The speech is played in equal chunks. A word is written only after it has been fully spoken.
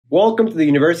Welcome to the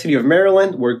University of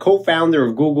Maryland, where co-founder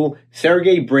of Google,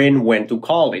 Sergey Brin, went to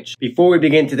college. Before we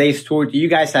begin today's tour, do you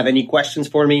guys have any questions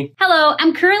for me? Hello,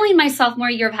 I'm currently in my sophomore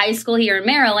year of high school here in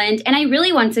Maryland, and I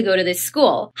really want to go to this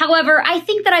school. However, I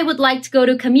think that I would like to go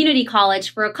to community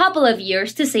college for a couple of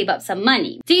years to save up some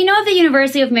money. Do you know if the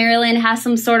University of Maryland has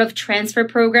some sort of transfer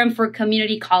program for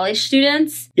community college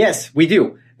students? Yes, we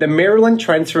do. The Maryland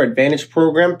Transfer Advantage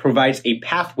Program provides a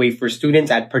pathway for students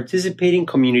at participating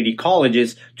community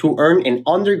colleges to earn an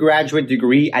undergraduate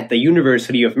degree at the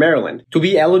University of Maryland. To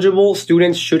be eligible,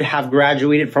 students should have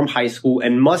graduated from high school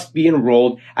and must be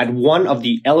enrolled at one of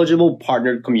the eligible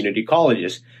partnered community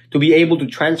colleges. To be able to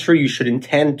transfer, you should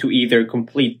intend to either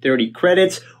complete 30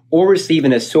 credits or receive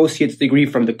an associate's degree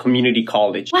from the community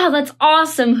college. Wow, that's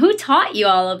awesome. Who taught you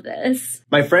all of this?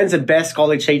 My friends at Best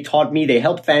College A taught me they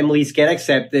help families get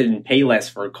accepted and pay less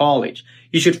for college.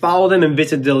 You should follow them and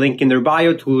visit the link in their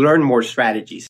bio to learn more strategies.